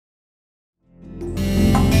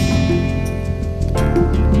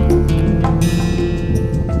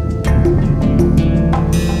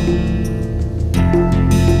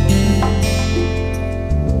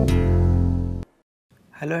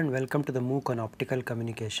Hello and welcome to the MOOC on optical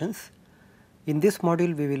communications. In this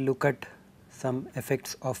module we will look at some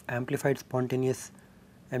effects of amplified spontaneous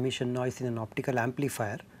emission noise in an optical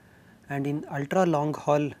amplifier, and in ultra long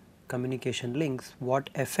haul communication links what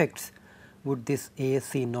effects would this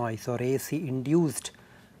ASC noise or ASC induced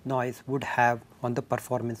noise would have on the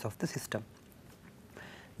performance of the system.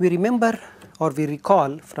 We remember or we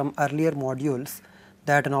recall from earlier modules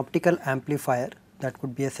that an optical amplifier, that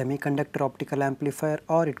could be a semiconductor optical amplifier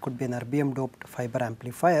or it could be an erbium doped fiber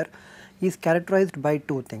amplifier, is characterized by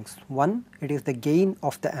two things. One, it is the gain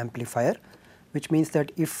of the amplifier, which means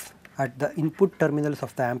that if at the input terminals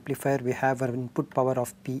of the amplifier we have an input power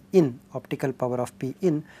of P in, optical power of P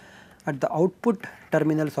in, at the output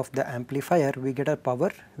terminals of the amplifier we get a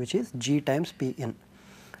power which is G times P in.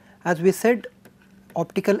 As we said,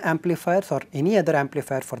 optical amplifiers or any other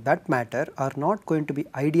amplifier for that matter are not going to be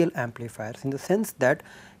ideal amplifiers, in the sense that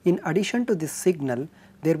in addition to this signal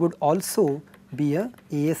there would also be a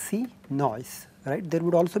ASC noise, right. There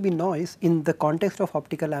would also be noise. In the context of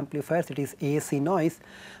optical amplifiers it is ASC noise,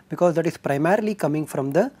 because that is primarily coming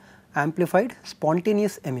from the amplified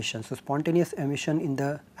spontaneous emission. So, spontaneous emission in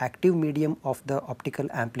the active medium of the optical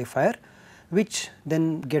amplifier, which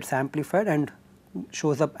then gets amplified and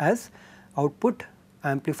shows up as output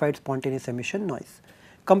amplified spontaneous emission noise,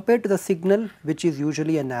 compared to the signal which is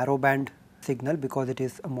usually a narrow band signal because it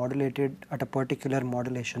is modulated at a particular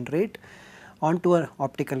modulation rate onto an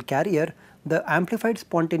optical carrier. The amplified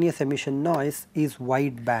spontaneous emission noise is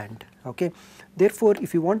wide band. Okay. Therefore,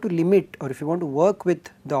 if you want to limit or if you want to work with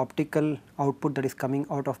the optical output that is coming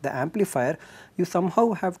out of the amplifier, you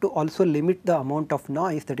somehow have to also limit the amount of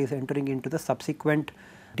noise that is entering into the subsequent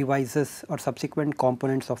devices or subsequent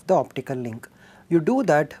components of the optical link. You do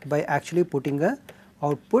that by actually putting a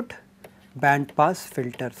output band pass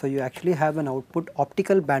filter. So, you actually have an output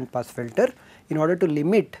optical band pass filter in order to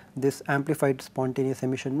limit this amplified spontaneous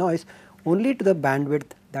emission noise only to the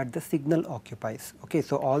bandwidth that the signal occupies. Okay.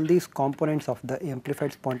 So, all these components of the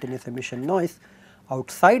amplified spontaneous emission noise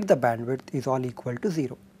outside the bandwidth is all equal to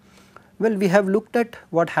 0. Well, we have looked at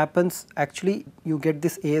what happens. Actually you get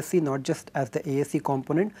this ASC not just as the ASC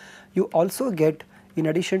component, you also get, in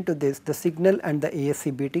addition to this, the signal and the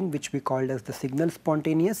ASC beating, which we called as the signal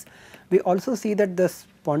spontaneous. We also see that the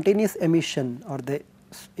spontaneous emission or the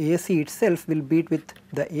ASC itself will beat with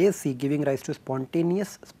the ASC, giving rise to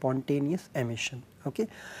spontaneous emission. Okay.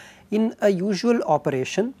 In a usual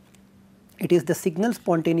operation, it is the signal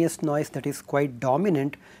spontaneous noise that is quite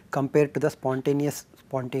dominant compared to the spontaneous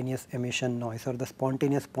emission noise or the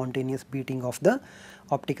spontaneous beating of the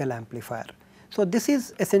optical amplifier. So, this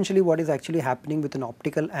is essentially what is actually happening with an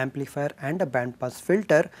optical amplifier and a band pass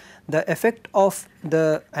filter. The effect of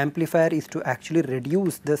the amplifier is to actually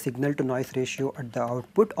reduce the signal to noise ratio at the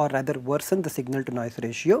output, or rather worsen the signal to noise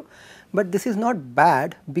ratio, but this is not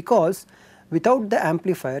bad because without the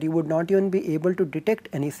amplifier you would not even be able to detect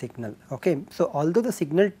any signal. Okay. So, although the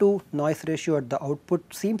signal to noise ratio at the output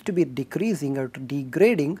seems to be decreasing or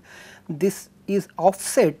degrading, this is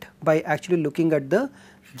offset by actually looking at the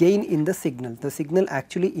gain in the signal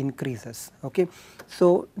actually increases. Okay.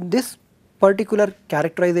 So, this particular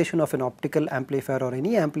characterization of an optical amplifier or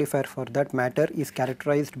any amplifier for that matter is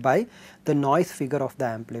characterized by the noise figure of the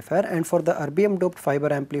amplifier, and for the erbium doped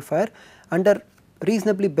fiber amplifier under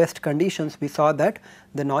reasonably best conditions we saw that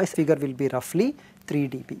the noise figure will be roughly 3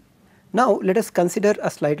 dB. Now, let us consider a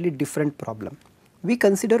slightly different problem. We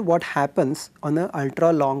consider what happens on a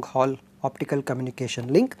ultra long haul optical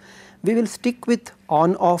communication link. We will stick with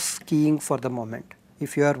on off keying for the moment.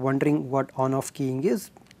 If you are wondering what on off keying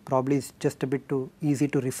is, probably it's just a bit too easy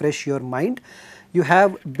to refresh your mind. You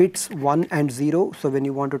have bits 1 and 0. So, when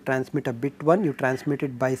you want to transmit a bit 1, you transmit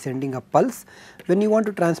it by sending a pulse. When you want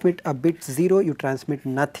to transmit a bit 0, you transmit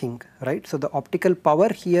nothing, right. So, the optical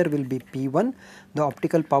power here will be P1, the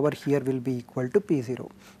optical power here will be equal to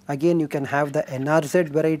P0. Again, you can have the NRZ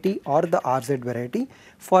variety or the RZ variety.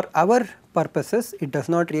 For our purposes it does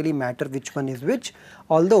not really matter which one is which,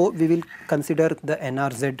 although we will consider the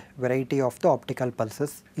NRZ variety of the optical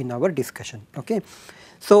pulses in our discussion. Okay.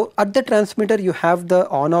 So, at the transmitter you have the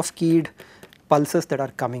on off keyed pulses that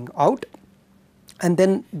are coming out, and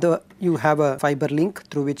then you have a fiber link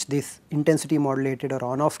through which this intensity modulated or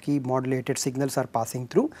on off key modulated signals are passing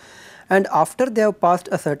through, and after they have passed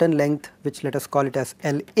a certain length, which let us call it as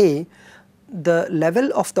LA, the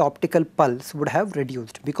level of the optical pulse would have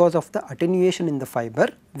reduced because of the attenuation in the fiber,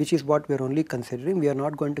 which is what we are only considering. We are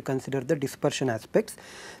not going to consider the dispersion aspects.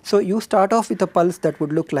 So, you start off with a pulse that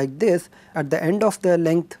would look like this. At the end of the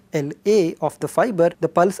length LA of the fiber, the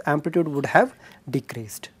pulse amplitude would have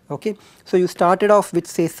decreased. Okay. So, you started off with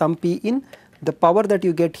say some P in, the power that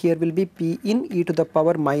you get here will be P in e to the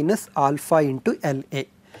power minus alpha into LA,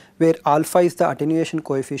 where alpha is the attenuation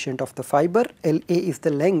coefficient of the fiber, LA is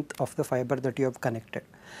the length of the fiber that you have connected.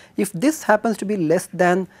 If this happens to be less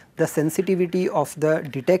than the sensitivity of the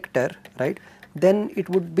detector, right, then it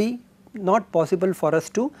would be not possible for us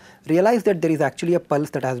to realize that there is actually a pulse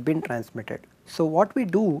that has been transmitted. So, what we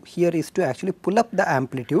do here is to actually pull up the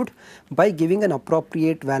amplitude by giving an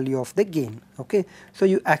appropriate value of the gain. Okay. So,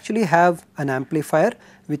 you actually have an amplifier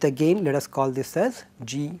with a gain, let us call this as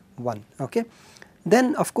G1. Okay.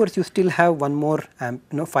 Then of course, you still have one more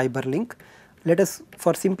fiber link. Let us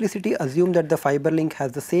for simplicity assume that the fiber link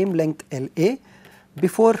has the same length LA.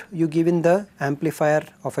 Before you give in the amplifier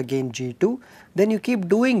of a gain G2, then you keep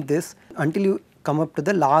doing this until you come up to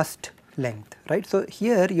the last length, right. So,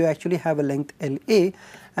 here you actually have a length LA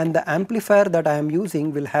and the amplifier that I am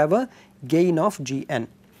using will have a gain of Gn.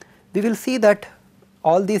 We will see that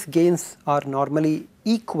all these gains are normally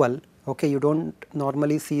equal. Okay, you do not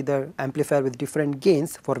normally see the amplifier with different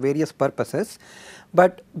gains for various purposes,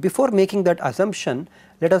 but before making that assumption,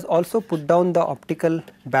 let us also put down the optical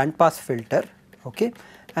band pass filter, okay,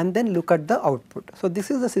 and then look at the output. So, this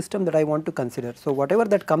is the system that I want to consider. So, whatever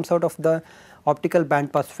that comes out of the optical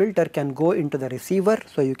band pass filter can go into the receiver.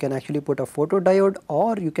 So, you can actually put a photodiode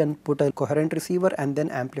or you can put a coherent receiver and then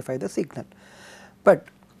amplify the signal. But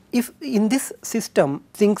if in this system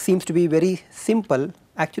things seems to be very simple,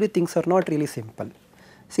 actually things are not really simple.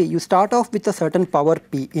 See, you start off with a certain power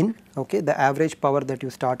P in, okay, the average power that you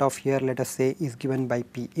start off here, let us say, is given by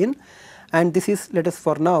P in, and this is, let us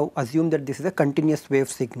for now assume that this is a continuous wave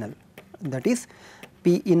signal, that is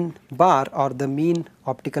P in bar or the mean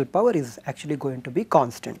optical power is actually going to be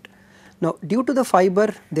constant. Now, due to the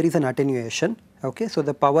fiber there is an attenuation, okay, so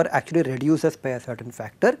the power actually reduces by a certain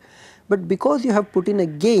factor, but because you have put in a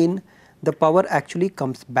gain, the power actually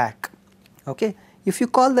comes back. Okay. If you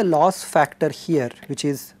call the loss factor here, which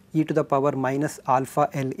is e to the power minus alpha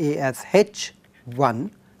LA as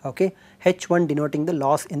H1, okay, H1 denoting the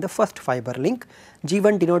loss in the first fiber link,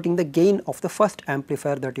 G1 denoting the gain of the first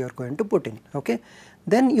amplifier that you are going to put in, okay.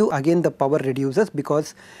 Then you again the power reduces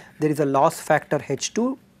because there is a loss factor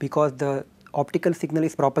H2 because the optical signal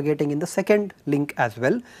is propagating in the second link as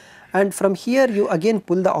well, and from here you again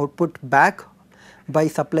pull the output back by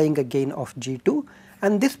supplying a gain of G2,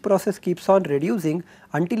 and this process keeps on reducing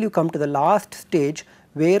until you come to the last stage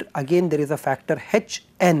where again there is a factor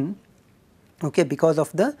Hn, okay, because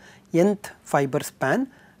of the nth fiber span,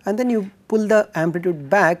 and then you pull the amplitude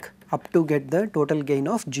back up to get the total gain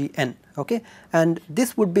of Gn, okay, and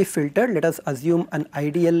this would be filtered. Let us assume an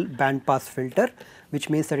ideal band pass filter, which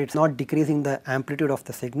means that it is not decreasing the amplitude of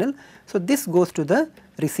the signal. So, this goes to the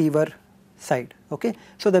receiver side, okay.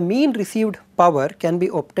 So, the mean received power can be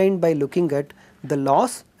obtained by looking at the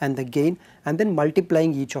loss and the gain and then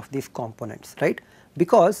multiplying each of these components, right,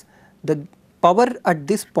 because the power at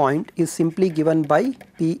this point is simply given by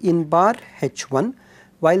P in bar H1,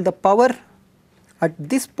 while the power at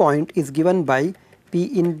this point is given by P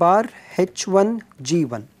in bar H1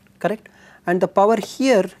 G1, correct, and the power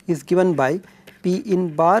here is given by P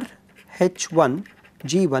in bar H1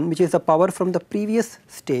 G1, which is the power from the previous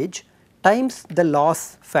stage times the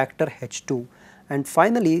loss factor H2, and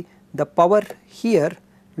finally the power here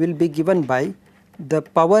will be given by the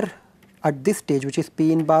power at this stage, which is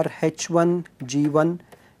P in bar H1 G1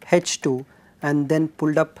 H2 and then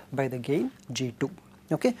pulled up by the gain G2,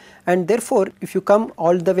 okay. And therefore, if you come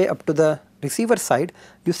all the way up to the receiver side,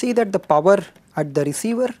 you see that the power at the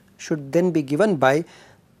receiver should then be given by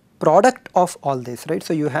product of all this, right.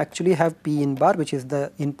 So, you actually have P in bar, which is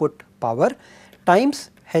the input power,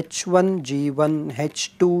 times H1 G1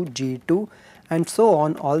 H2 G2 and so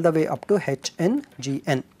on all the way up to Hn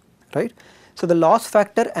Gn, right. So, the loss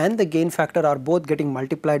factor and the gain factor are both getting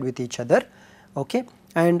multiplied with each other, okay,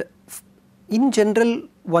 and in general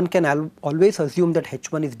one can always assume that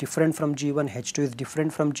H1 is different from G1, H2 is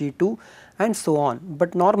different from G2 and so on,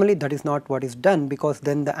 but normally that is not what is done, because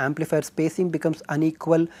then the amplifier spacing becomes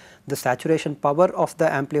unequal, the saturation power of the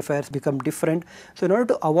amplifiers become different. So, in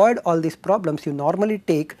order to avoid all these problems, you normally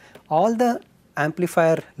take all the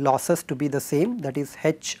amplifier losses to be the same, that is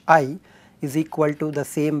Hi is equal to the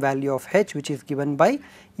same value of H, which is given by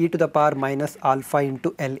e to the power minus alpha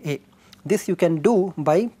into La. This you can do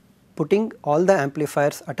by putting all the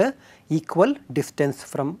amplifiers at a equal distance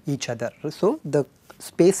from each other. So, the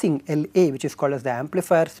spacing La, which is called as the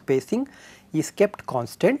amplifier spacing, is kept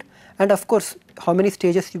constant, and of course, how many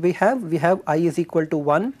stages we have? We have I is equal to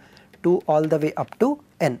 1 to all the way up to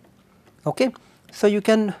n, okay. So you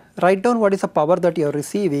can write down what is the power that you are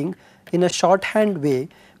receiving in a shorthand way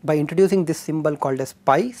by introducing this symbol called as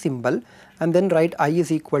pi symbol, and then write I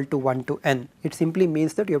is equal to 1 to n. It simply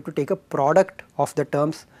means that you have to take a product of the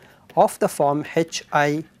terms of the form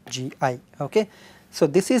HI GI. Okay. So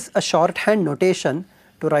this is a shorthand notation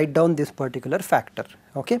to write down this particular factor.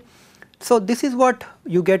 Okay. So this is what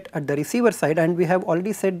you get at the receiver side, and we have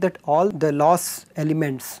already said that all the loss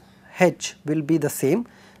elements H will be the same.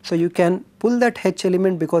 So you can pull that H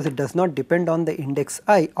element because it does not depend on the index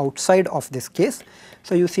I outside of this case.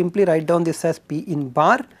 So you simply write down this as P in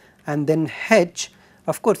bar and then H.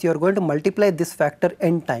 Of course you are going to multiply this factor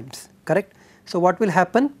n times, correct. So what will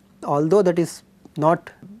happen, although that is not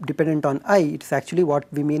dependent on I, it is actually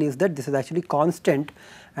what we mean is that this is actually constant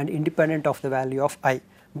and independent of the value of I,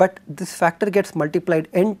 but this factor gets multiplied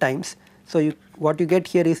n times. So what you get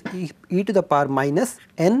here is e to the power minus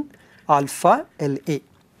n alpha La.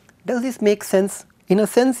 Does this make sense? In a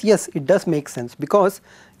sense, yes, it does make sense, because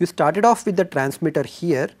you started off with the transmitter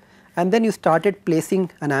here and then you started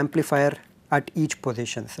placing an amplifier at each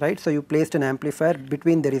positions, right. So you placed an amplifier,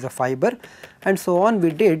 between there is a fiber, and so on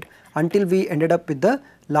we did until we ended up with the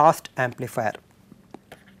last amplifier.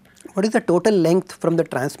 What is the total length from the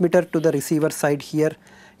transmitter to the receiver side here?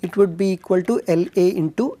 It would be equal to La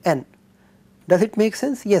into n. Does it make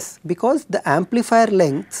sense? Yes, because the amplifier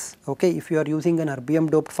lengths, okay, if you are using an erbium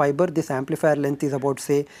doped fiber, this amplifier length is about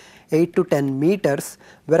say 8 to 10 meters,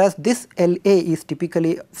 whereas this La is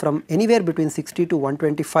typically from anywhere between 60 to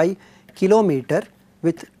 125 kilometer,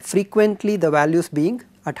 with frequently the values being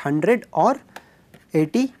at 100 or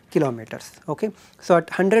 80 kilometers. Okay. So at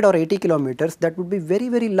 100 or 80 kilometers, that would be very,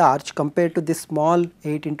 very large compared to this small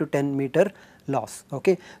 8 into 10 meter loss.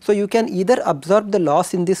 Okay. So you can either absorb the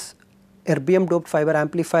loss in this erbium doped fiber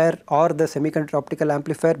amplifier or the semiconductor optical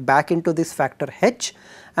amplifier back into this factor H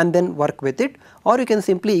and then work with it, or you can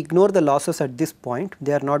simply ignore the losses at this point,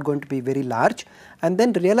 they are not going to be very large, and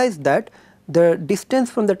then realize that the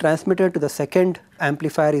distance from the transmitter to the second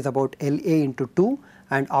amplifier is about La into 2,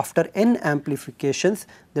 and after n amplifications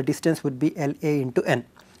the distance would be La into n.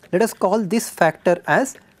 Let us call this factor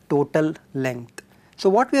as total length.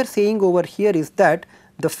 So what we are saying over here is that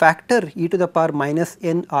the factor e to the power minus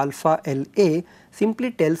n alpha La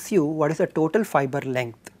simply tells you what is the total fiber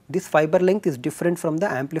length. This fiber length is different from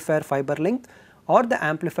the amplifier fiber length or the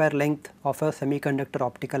amplifier length of a semiconductor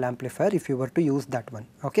optical amplifier if you were to use that one.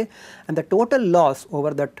 Okay. And the total loss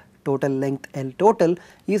over that total length L total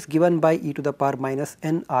is given by e to the power minus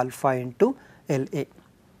n alpha into La.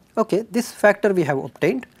 Okay, this factor we have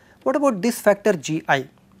obtained. What about this factor Gi?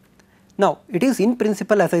 Now it is in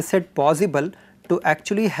principle, as I said, possible to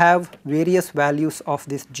actually have various values of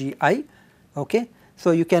this Gi. Okay.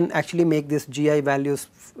 So you can actually make this Gi values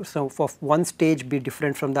of one stage be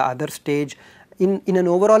different from the other stage in an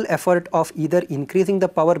overall effort of either increasing the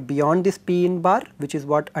power beyond this P in bar, which is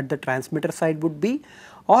what at the transmitter side would be,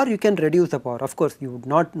 or you can reduce the power. Of course you would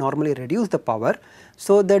not normally reduce the power.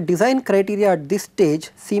 So the design criteria at this stage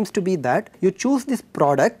seems to be that you choose this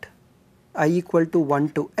product I equal to 1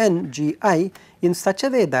 to n Gi in such a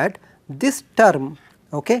way that this term,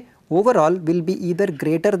 okay, overall will be either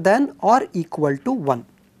greater than or equal to 1.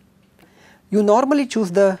 You normally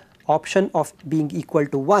choose the option of being equal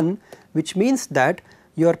to 1, which means that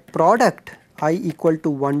your product I equal to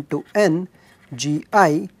 1 to n Gi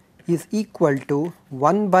is equal to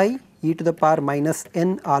 1 by e to the power minus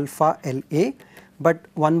n alpha La, but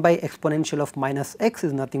 1 by exponential of minus x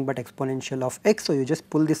is nothing but exponential of x. So you just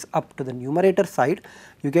pull this up to the numerator side,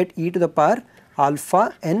 you get e to the power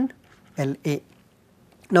alpha n La.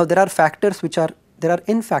 Now there are factors which are, there are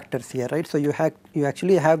n factors here, right. So you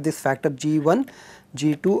actually have this factor G1,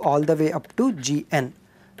 G2 all the way up to Gn.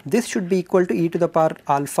 This should be equal to e to the power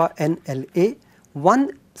alpha n La.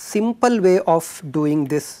 One simple way of doing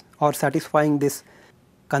this or satisfying this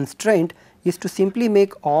constraint is to simply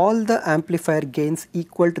make all the amplifier gains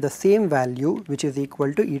equal to the same value, which is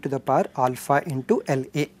equal to e to the power alpha into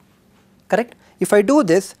La. Correct? If I do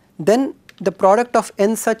this, then the product of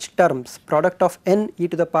n such terms, product of n e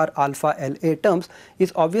to the power alpha La terms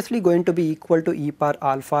is obviously going to be equal to e power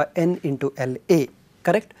alpha n into La.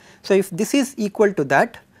 Correct? So if this is equal to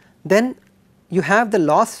that, then you have the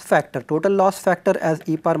loss factor, total loss factor as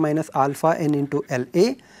e power minus alpha n into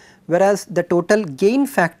La, whereas the total gain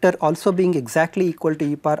factor also being exactly equal to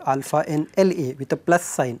e power alpha n La with a plus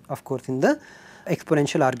sign, of course, in the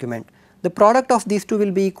exponential argument. The product of these two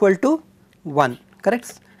will be equal to 1,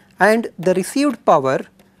 correct, and the received power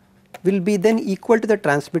will be then equal to the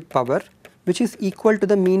transmit power, which is equal to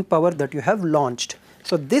the mean power that you have launched.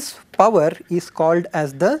 So this power is called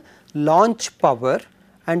as the launch power,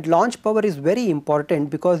 and launch power is very important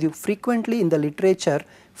because you frequently in the literature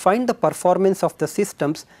find the performance of the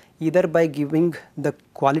systems either by giving the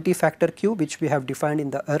quality factor Q, which we have defined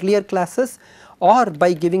in the earlier classes, or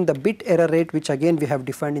by giving the bit error rate, which again we have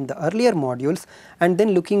defined in the earlier modules, and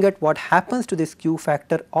then looking at what happens to this Q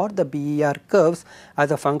factor or the BER curves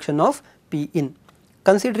as a function of P in.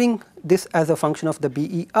 Considering this as a function of the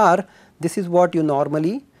BER, this is what you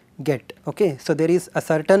normally get. Okay. So, there is a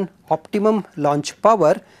certain optimum launch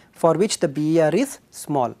power for which the BER is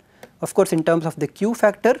small. Of course, in terms of the Q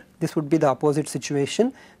factor, this would be the opposite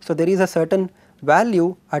situation. So, there is a certain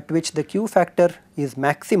value at which the Q factor is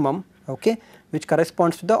maximum, okay, which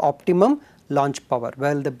corresponds to the optimum launch power,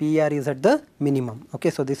 while the BER is at the minimum. Okay.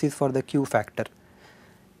 So, this is for the Q factor.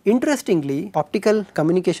 Interestingly, optical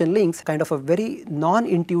communication links kind of a very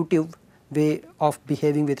non-intuitive way of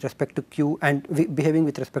behaving with respect to Q and behaving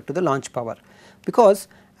with respect to the launch power, because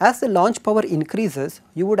as the launch power increases,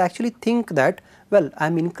 you would actually think that, well, I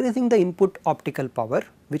am increasing the input optical power,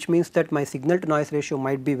 which means that my signal to noise ratio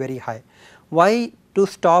might be very high. Why to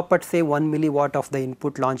stop at say 1 milliwatt of the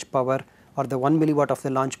input launch power or the 1 milliwatt of the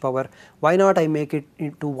launch power? Why not I make it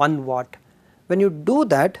into 1 watt? When you do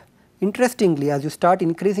that, interestingly, as you start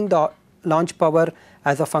increasing the launch power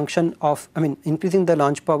as a function of, increasing the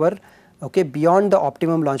launch power, okay, beyond the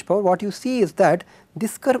optimum launch power, what you see is that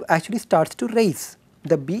this curve actually starts to raise.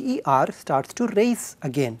 The BER starts to raise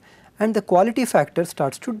again and the quality factor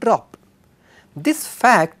starts to drop. This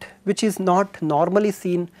fact, which is not normally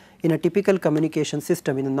seen in a typical communication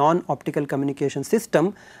system, in a non-optical communication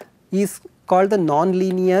system, is called the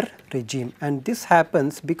nonlinear regime, and this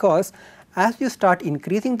happens because as you start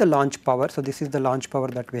increasing the launch power, so this is the launch power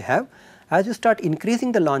that we have, as you start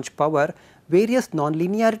increasing the launch power, various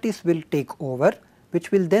nonlinearities will take over, which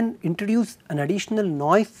will then introduce an additional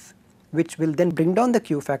noise, which will then bring down the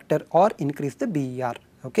Q factor or increase the BER.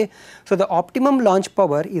 Okay. So, the optimum launch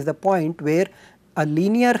power is the point where a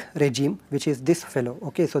linear regime, which is this fellow.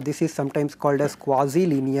 Okay. So, this is sometimes called as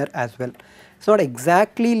quasi-linear as well. It is not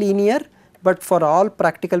exactly linear, but for all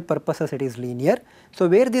practical purposes it is linear. So,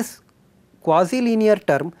 where this quasi-linear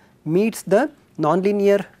term meets the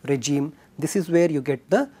nonlinear regime, this is where you get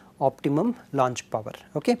the optimum launch power.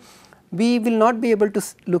 Okay. We will not be able to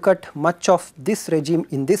look at much of this regime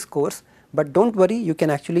in this course, but do not worry, you can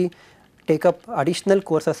actually take up additional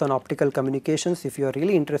courses on optical communications if you are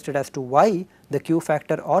really interested as to why the Q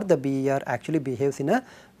factor or the BER actually behaves in a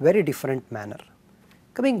very different manner.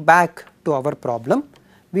 Coming back to our problem,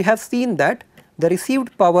 we have seen that the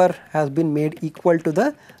received power has been made equal to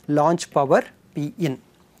the launch power P in,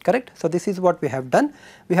 correct. So, this is what we have done.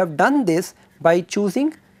 We have done this by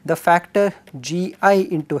choosing the factor Gi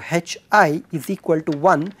into Hi is equal to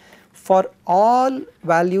 1 for all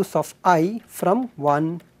values of I from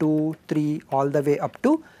 1, 2, 3 all the way up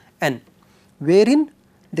to n, wherein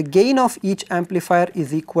the gain of each amplifier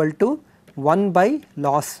is equal to 1 by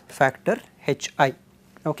loss factor Hi.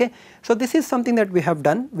 Okay. So, this is something that we have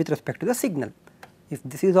done with respect to the signal. If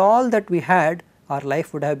this is all that we had, our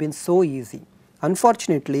life would have been so easy.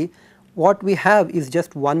 Unfortunately, what we have is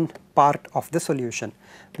just one part of the solution.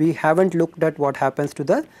 We have not looked at what happens to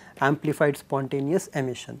the amplified spontaneous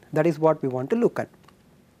emission. That is what we want to look at.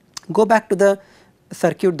 Go back to the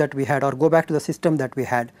circuit that we had, or go back to the system that we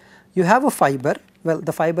had. You have a fiber. Well,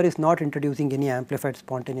 the fiber is not introducing any amplified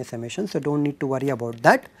spontaneous emission, so do not need to worry about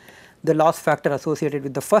that. The loss factor associated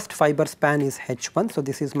with the first fiber span is H1. So,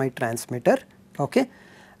 this is my transmitter. Okay.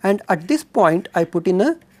 And at this point I put in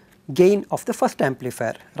a gain of the first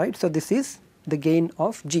amplifier, right. So, this is the gain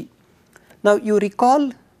of G. Now, you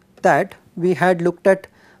recall that we had looked at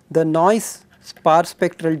the noise sparse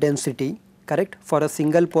spectral density, correct, for a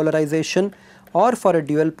single polarization or for a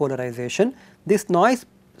dual polarization. This noise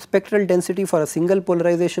spectral density for a single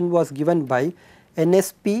polarization was given by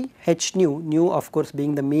NSP H nu of course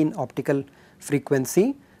being the mean optical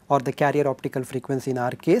frequency or the carrier optical frequency in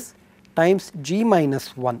our case, times G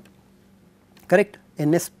minus 1, correct.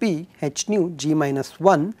 NSP H nu G minus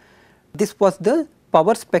 1, this was the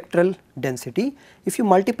power spectral density. If you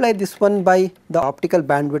multiply this one by the optical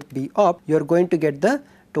bandwidth B op, you are going to get the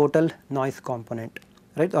total noise component,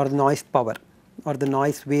 right, or the noise power or the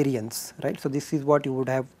noise variance, right. So, this is what you would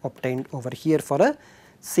have obtained over here for a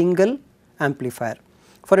single amplifier.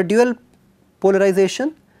 For a dual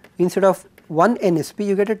polarization, instead of 1 NSP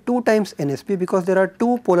you get a 2 times NSP because there are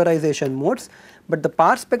 2 polarization modes, but the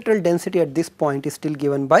power spectral density at this point is still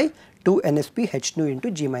given by 2 NSP H nu into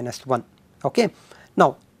G minus 1. Okay.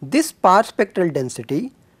 Now, this power spectral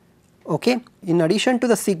density, okay, in addition to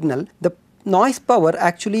the signal, the noise power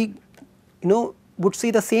actually would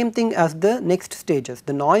see the same thing as the next stages.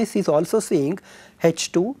 The noise is also seeing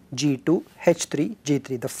H2, G2, H3,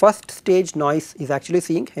 G3. The first stage noise is actually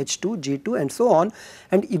seeing H2, G2 and so on,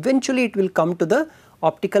 and eventually it will come to the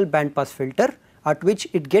optical band pass filter at which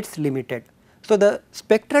it gets limited. So, the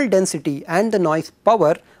spectral density and the noise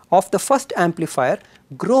power of the first amplifier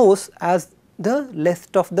grows as the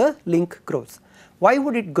length of the link grows. Why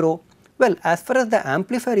would it grow? Well, as far as the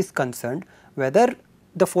amplifier is concerned, whether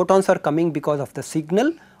the photons are coming because of the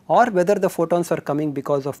signal or whether the photons are coming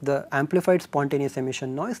because of the amplified spontaneous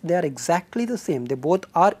emission noise, they are exactly the same. They both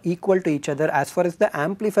are equal to each other as far as the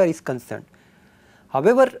amplifier is concerned.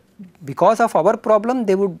 However, because of our problem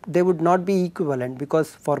they would not be equivalent,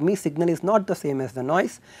 because for me signal is not the same as the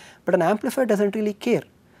noise, but an amplifier does not really care,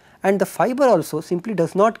 and the fiber also simply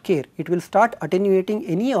does not care. It will start attenuating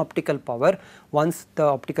any optical power once the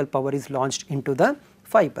optical power is launched into the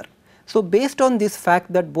fiber. So, based on this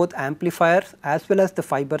fact that both amplifiers as well as the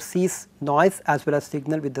fiber sees noise as well as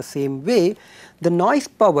signal with the same way, the noise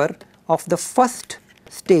power of the first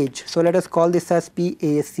stage, so let us call this as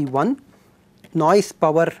PASC1, noise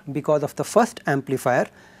power because of the first amplifier,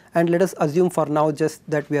 and let us assume for now just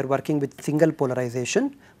that we are working with single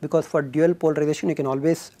polarization, because for dual polarization you can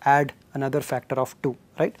always add another factor of 2,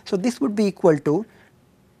 right. So, this would be equal to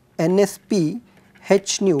NSP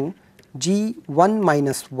H nu G1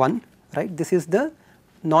 minus 1, right. This is the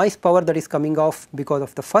noise power that is coming off because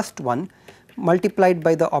of the first one multiplied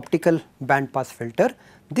by the optical band pass filter.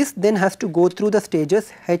 This then has to go through the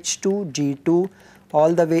stages H2, G2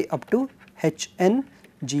 all the way up to Hn,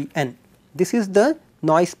 Gn. This is the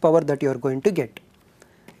noise power that you are going to get.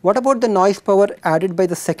 What about the noise power added by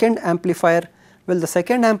the second amplifier? Well, the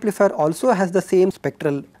second amplifier also has the same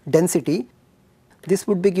spectral density. This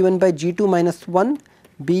would be given by G2 minus 1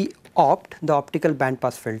 B opt, the optical band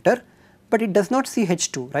pass filter, but it does not see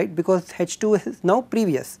H2, right, because H2 is now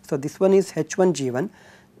previous. So, this one is H1 G1.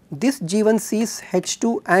 This G1 sees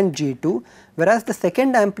H2 and G2, whereas the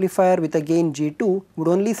second amplifier with a gain G2 would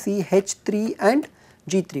only see H3 and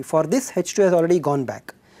G3. For this H2 has already gone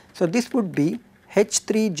back. So, this would be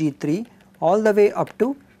H3 G3 all the way up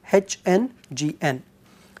to Hn Gn.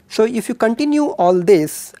 So, if you continue all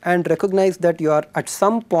this and recognize that you are at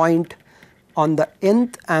some point on the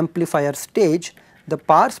nth amplifier stage, the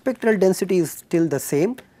power spectral density is still the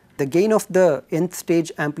same. The gain of the nth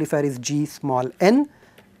stage amplifier is G small n.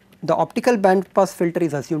 The optical band pass filter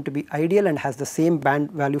is assumed to be ideal and has the same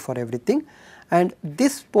band value for everything, and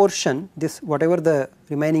this portion, this whatever the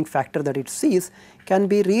remaining factor that it sees, can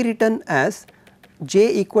be rewritten as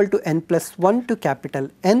j equal to n plus 1 to capital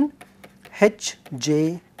N H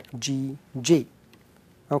j g j.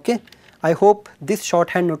 Okay. I hope this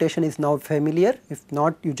shorthand notation is now familiar. If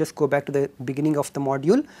not, you just go back to the beginning of the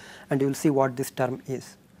module and you will see what this term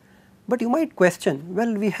is. But you might question,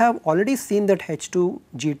 well, we have already seen that H2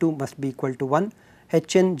 G2 must be equal to 1,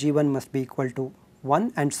 Hn G1 must be equal to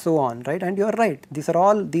 1 and so on, right, and you are right,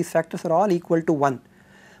 these factors are all equal to 1.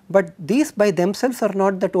 But these by themselves are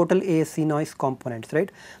not the total ASC noise components,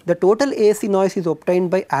 right. The total ASC noise is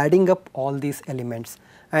obtained by adding up all these elements,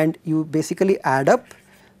 and you basically add up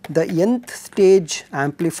the nth stage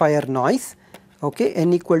amplifier noise, okay,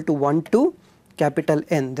 n equal to 1 to capital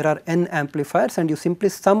N. There are n amplifiers and you simply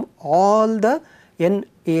sum all the n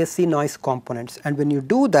ASC noise components, and when you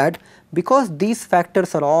do that, because these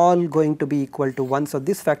factors are all going to be equal to 1, so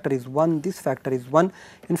this factor is 1, this factor is 1,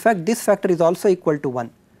 in fact this factor is also equal to 1,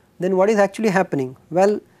 then what is actually happening?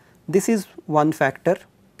 Well, this is one factor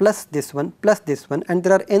plus this one and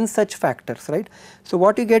there are n such factors, right. So,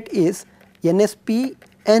 what you get is NSP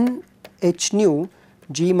n H nu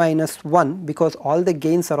G minus 1, because all the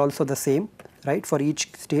gains are also the same, right, for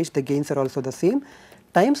each stage the gains are also the same,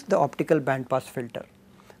 times the optical band pass filter.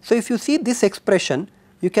 So, if you see this expression,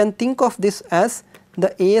 you can think of this as the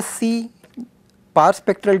ASC power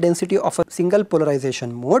spectral density of a single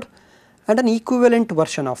polarization mode and an equivalent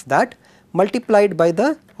version of that multiplied by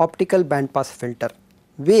the optical band pass filter,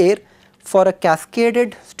 where for a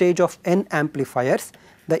cascaded stage of n amplifiers,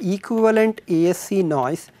 the equivalent ASC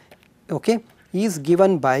noise, okay, is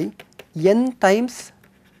given by n times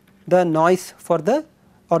the noise for the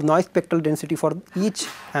or noise spectral density for each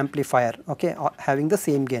amplifier, okay, having the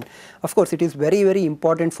same gain. Of course, it is very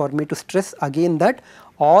important for me to stress again that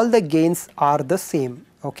all the gains are the same,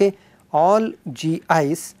 okay, all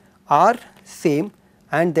GIs are same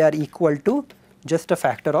and they are equal to just a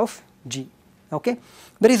factor of G, okay.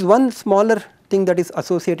 There is one smaller thing that is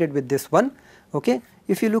associated with this one, okay.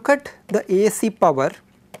 If you look at the ASC power,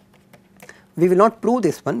 we will not prove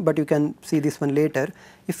this one, but you can see this one later.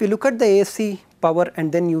 If you look at the ASC power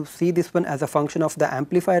and then you see this one as a function of the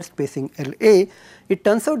amplifier spacing LA, it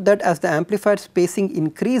turns out that as the amplifier spacing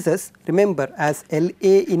increases, remember as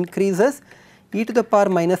LA increases, e to the power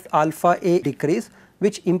minus alpha A decrease,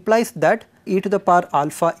 which implies that e to the power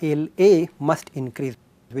alpha LA must increase,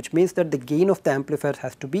 which means that the gain of the amplifier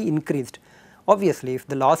has to be increased. Obviously, if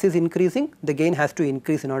the loss is increasing, the gain has to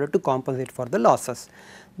increase in order to compensate for the losses.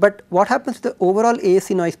 But what happens to the overall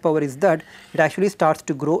AAC noise power is that it actually starts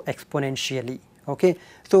to grow exponentially. Okay.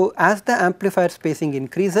 So, as the amplifier spacing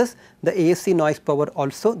increases, the AAC noise power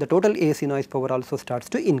also, the total AAC noise power also starts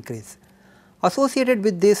to increase. Associated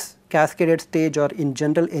with this cascaded stage or in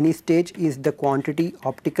general any stage is the quantity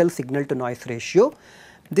optical signal to noise ratio.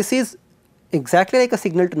 This is exactly like a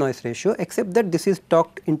signal to noise ratio, except that this is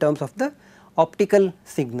talked in terms of the optical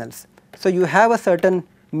signals. So, you have a certain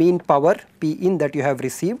mean power P in that you have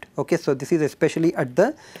received. Okay. So, this is especially at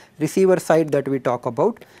the receiver side that we talk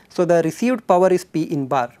about. So, the received power is P in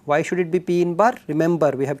bar. Why should it be P in bar?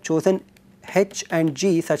 Remember, we have chosen H and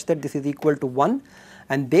G such that this is equal to 1,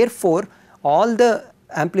 and therefore, all the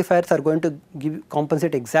amplifiers are going to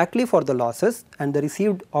compensate exactly for the losses, and the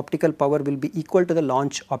received optical power will be equal to the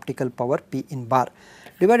launch optical power P in bar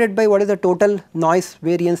divided by what is the total noise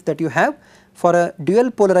variance that you have for a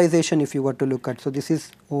dual polarization if you were to look at. So, this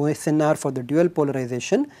is OSNR for the dual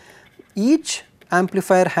polarization. Each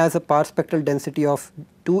amplifier has a power spectral density of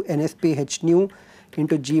 2 NSP h nu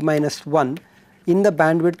into G minus 1 in the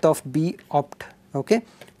bandwidth of B opt, okay,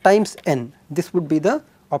 times N. This would be the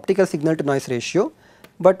optical signal to noise ratio.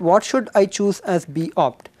 But what should I choose as B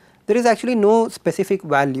opt? There is actually no specific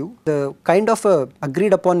value. The kind of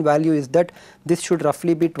agreed upon value is that this should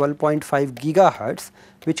roughly be 12.5 gigahertz,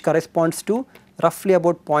 which corresponds to roughly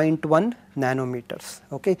about 0.1 nanometers.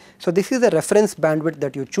 Okay. So, this is the reference bandwidth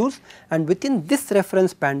that you choose, and within this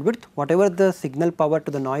reference bandwidth, whatever the signal power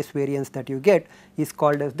to the noise variance that you get is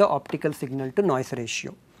called as the optical signal to noise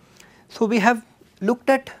ratio. So, we have looked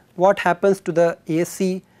at what happens to the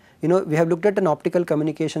AC. We have looked at an optical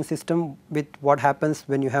communication system with what happens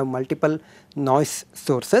when you have multiple noise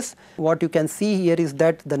sources. What you can see here is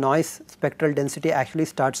that the noise spectral density actually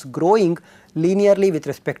starts growing linearly with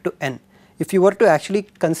respect to N. If you were to actually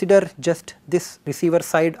consider just this receiver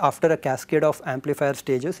side after a cascade of amplifier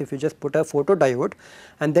stages, if you just put a photodiode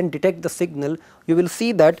and then detect the signal, you will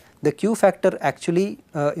see that the Q factor actually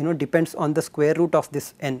depends on the square root of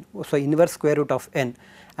this N, so inverse square root of N.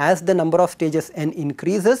 As the number of stages N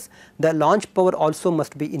increases, the launch power also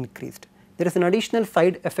must be increased. There is an additional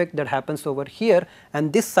side effect that happens over here,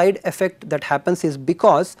 and this side effect that happens is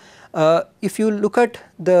because if you look at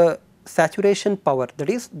the saturation power, that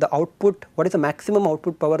is the output, what is the maximum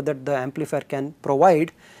output power that the amplifier can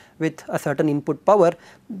provide with a certain input power,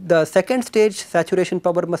 the second stage saturation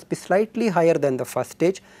power must be slightly higher than the first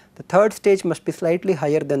stage, the third stage must be slightly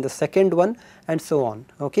higher than the second one, and so on.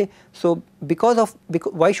 Okay. So,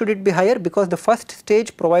 why should it be higher? Because the first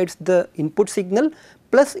stage provides the input signal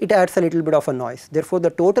plus it adds a little bit of a noise. Therefore, the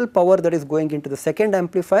total power that is going into the second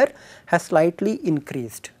amplifier has slightly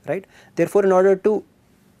increased, right. Therefore, in order to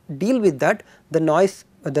deal with that,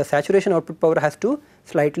 the saturation output power has to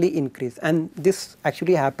slightly increase, and this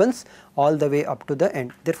actually happens all the way up to the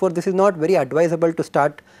end. Therefore, this is not very advisable to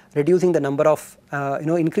start reducing the number of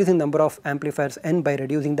increasing number of amplifiers N by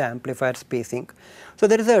reducing the amplifier spacing. So,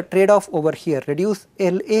 there is a trade off over here, reduce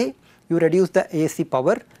LA, you reduce the AC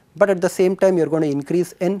power, but at the same time you are going to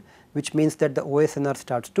increase N, which means that the OSNR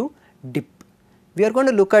starts to dip. We are going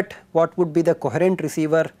to look at what would be the coherent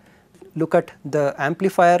receiver, look at the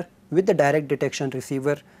amplifier with the direct detection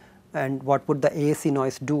receiver, and what would the AAC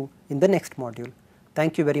noise do in the next module.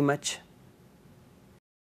 Thank you very much.